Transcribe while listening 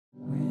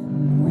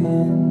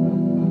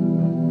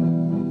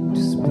wind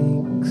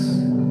speaks.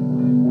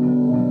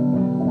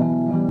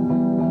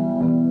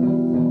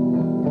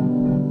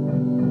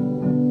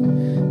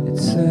 It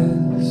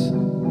says,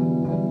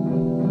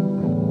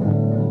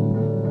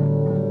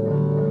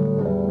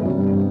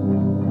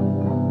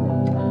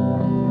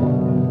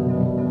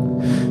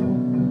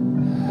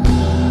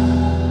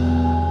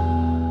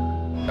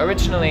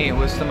 originally it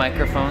was the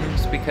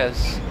microphones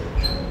because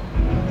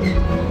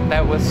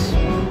that was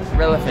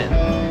relevant,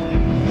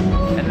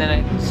 and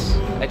then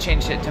I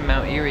changed it to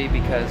Mount Eerie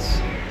because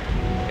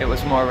it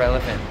was more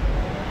relevant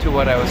to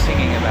what I was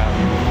singing about.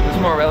 It was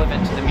more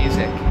relevant to the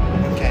music,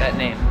 Okay. that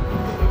name.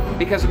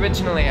 Because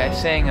originally I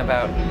sang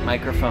about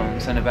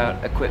microphones and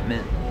about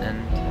equipment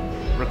and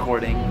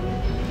recording,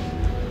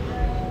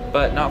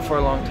 but not for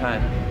a long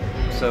time,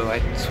 so I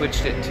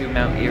switched it to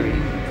Mount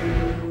Eerie.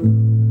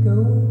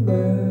 go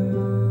back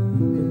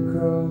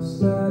across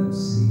that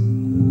sea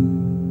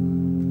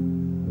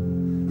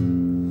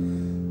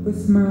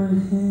with my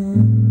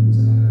hands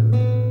out,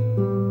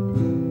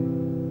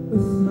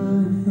 with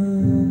my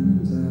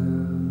hands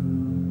out,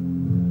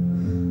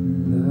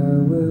 and I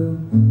will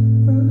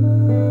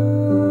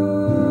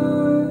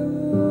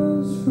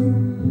rise from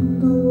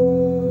the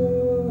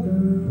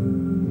water,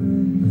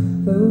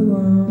 and though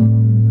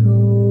I'm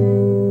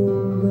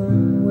cold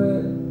and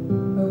wet,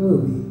 I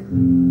will be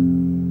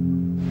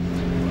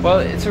clean. Well,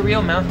 it's a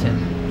real mountain,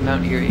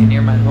 Mount Eerie,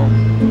 near my home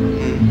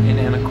in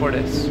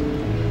Anacortes,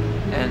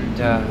 and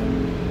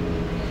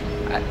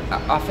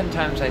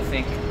oftentimes I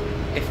think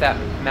if that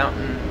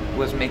mountain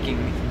was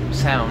making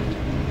sound,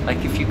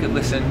 like if you could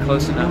listen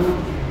close enough,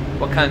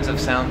 what kinds of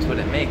sounds would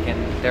it make? And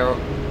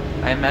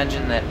I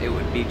imagine that it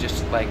would be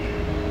just like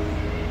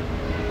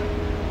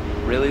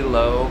really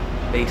low,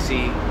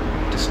 bassy,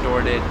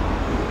 distorted,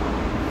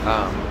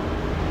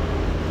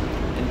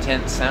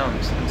 intense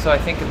sounds. And so I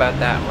think about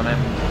that when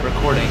I'm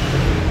recording,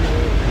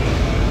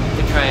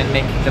 to try and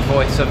make the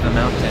voice of the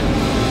mountain.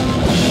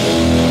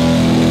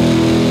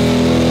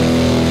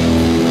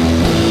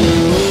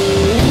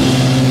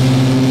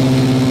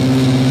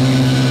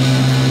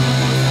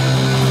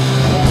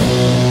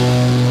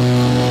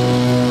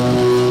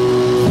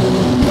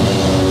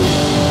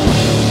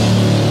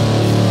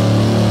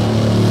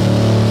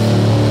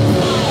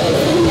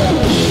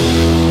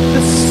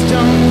 The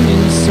stone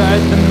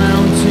inside the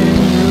mountain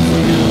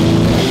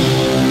revealed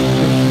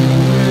the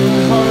human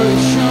heart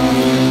shone,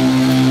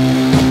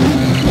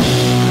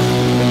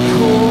 the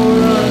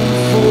core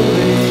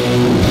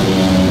unfolding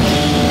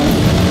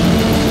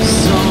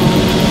song,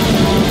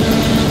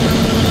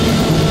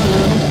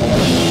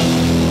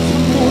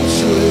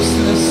 tumultuous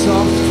in a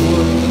soft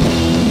wood,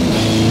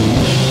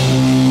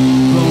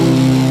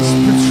 bones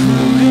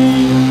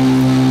protruding,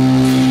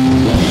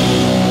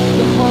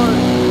 the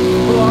heart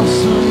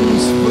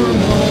blossoms for a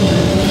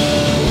moment.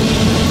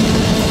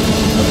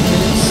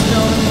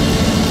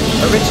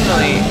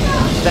 Originally,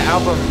 the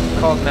album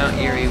called Mount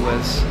Eerie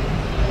was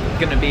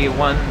going to be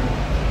one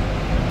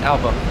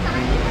album,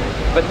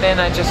 but then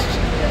I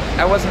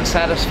wasn't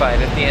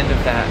satisfied at the end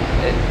of that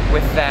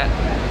with that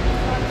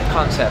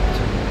concept,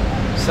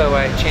 so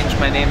I changed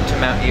my name to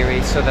Mount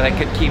Eerie so that I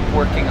could keep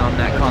working on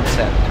that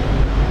concept.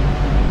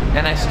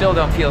 And I still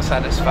don't feel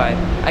satisfied.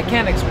 I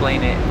can't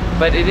explain it,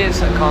 but it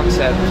is a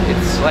concept.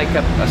 It's like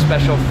a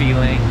special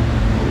feeling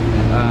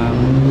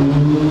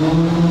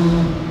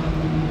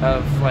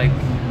of like,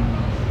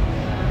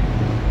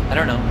 I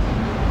don't know,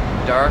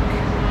 dark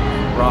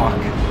rock.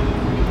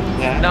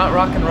 Yeah. Not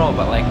rock and roll,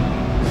 but like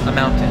a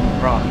mountain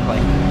rock,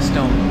 like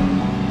stone.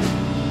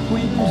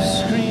 Wind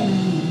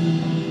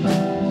screaming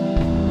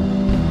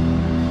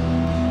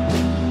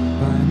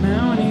by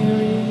Mount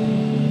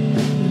Eerie,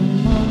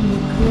 among the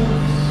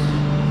cliffs,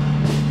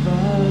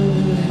 by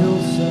the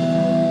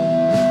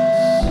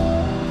hillsides,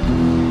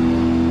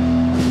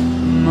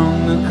 among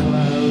the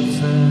clouds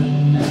that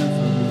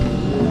never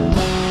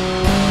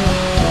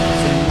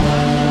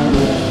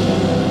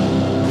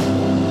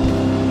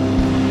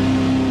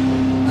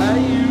I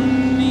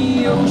am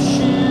the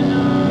ocean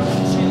of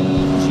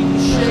changing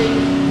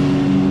shape,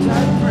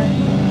 tight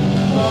brain,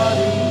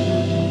 body.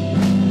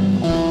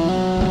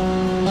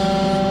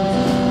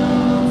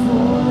 The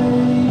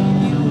void,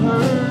 you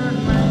heard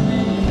my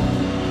name.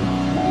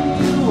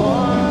 You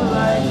are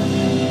like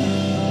me.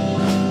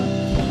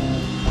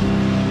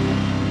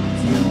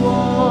 You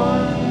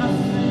are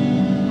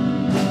nothing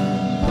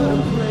but a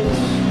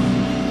place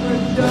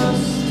where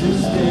dust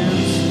is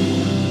dancing.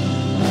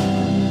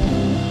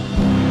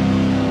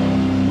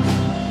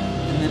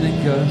 A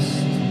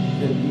gust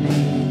that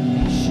made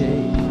me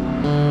shake.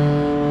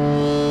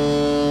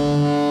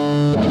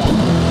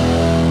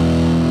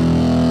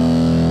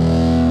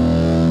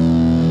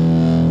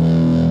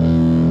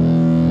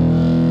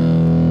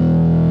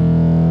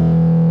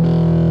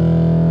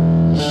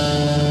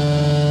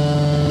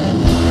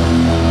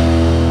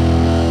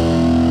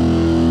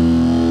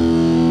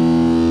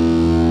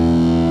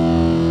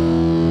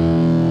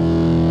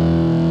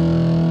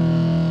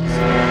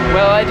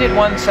 Well, I did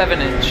one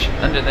 7-inch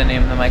under the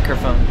name of the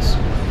microphones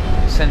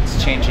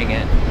since changing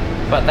it,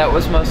 but that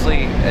was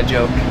mostly a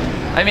joke.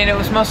 I mean, it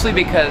was mostly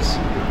because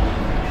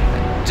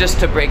just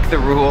to break the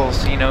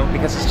rules, you know,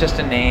 because it's just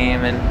a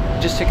name and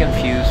just to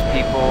confuse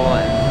people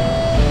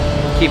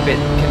and keep it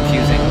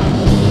confusing.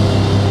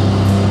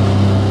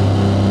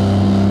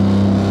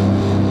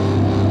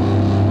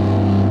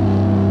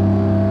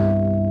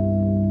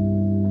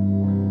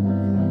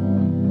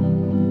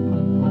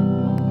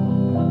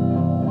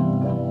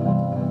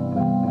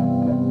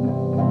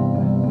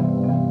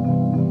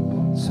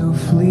 So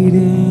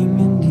fleeting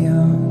and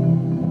young,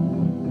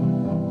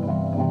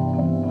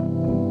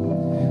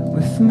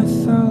 with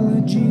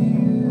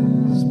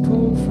mythologies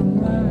pulled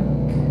from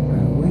lack, I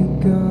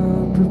wake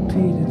up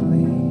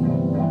repeatedly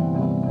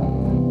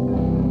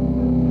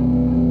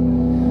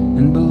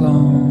and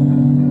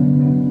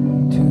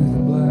belong to the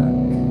black.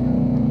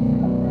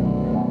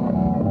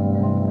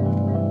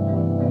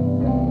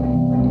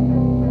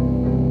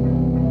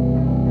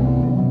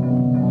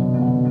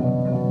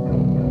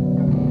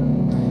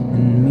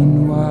 And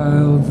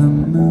meanwhile the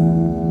moon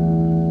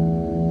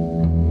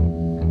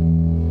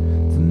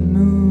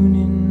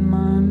in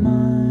my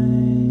mind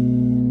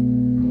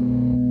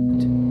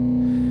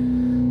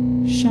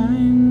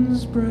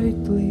shines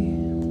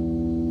brightly